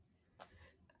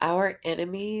Our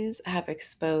enemies have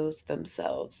exposed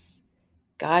themselves.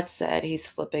 God said he's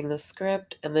flipping the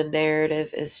script and the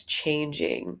narrative is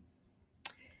changing.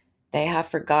 They have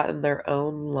forgotten their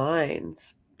own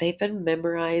lines. They've been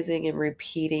memorizing and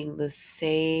repeating the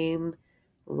same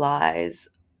lies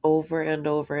over and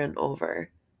over and over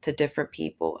to different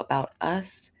people about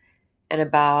us and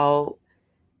about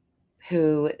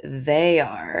who they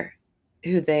are,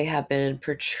 who they have been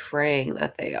portraying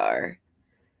that they are.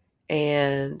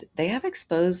 And they have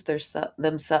exposed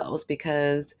themselves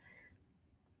because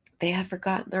they have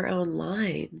forgotten their own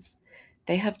lines.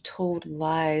 They have told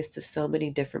lies to so many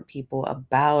different people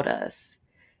about us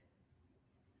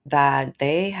that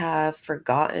they have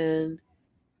forgotten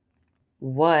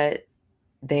what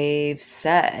they've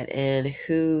said and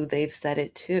who they've said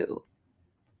it to.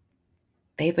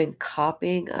 They've been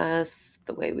copying us,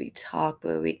 the way we talk, the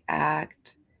way we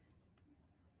act,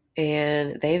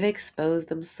 and they've exposed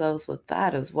themselves with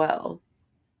that as well.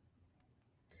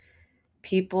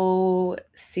 People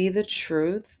see the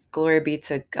truth. Glory be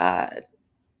to God.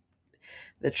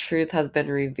 The truth has been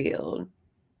revealed.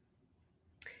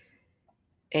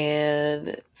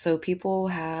 And so people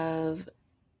have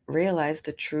realized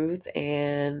the truth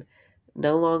and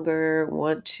no longer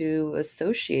want to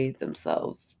associate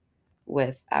themselves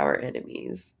with our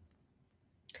enemies.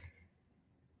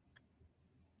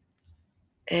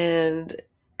 And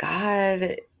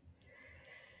God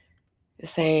is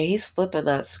saying he's flipping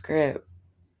that script.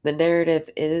 The narrative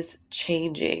is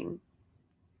changing.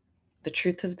 The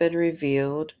truth has been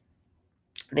revealed.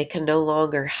 They can no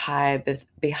longer hide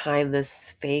behind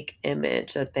this fake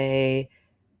image that they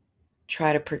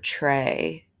try to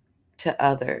portray to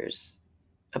others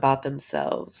about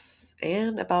themselves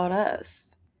and about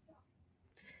us.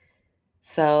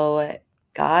 So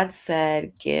God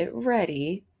said, get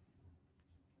ready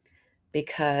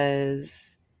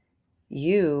because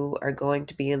you are going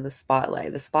to be in the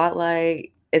spotlight. The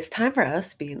spotlight, it's time for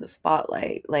us to be in the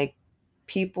spotlight. Like,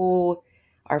 people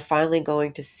are finally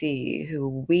going to see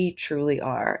who we truly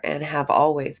are and have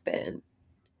always been: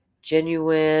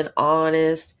 genuine,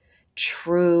 honest,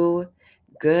 true,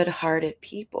 good hearted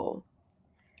people.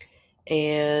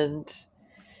 And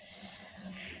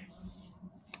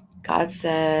God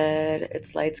said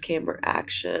it's lights, camera,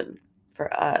 action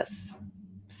for us.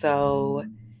 So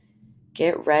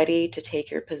get ready to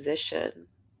take your position.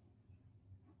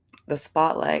 The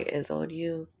spotlight is on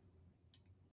you.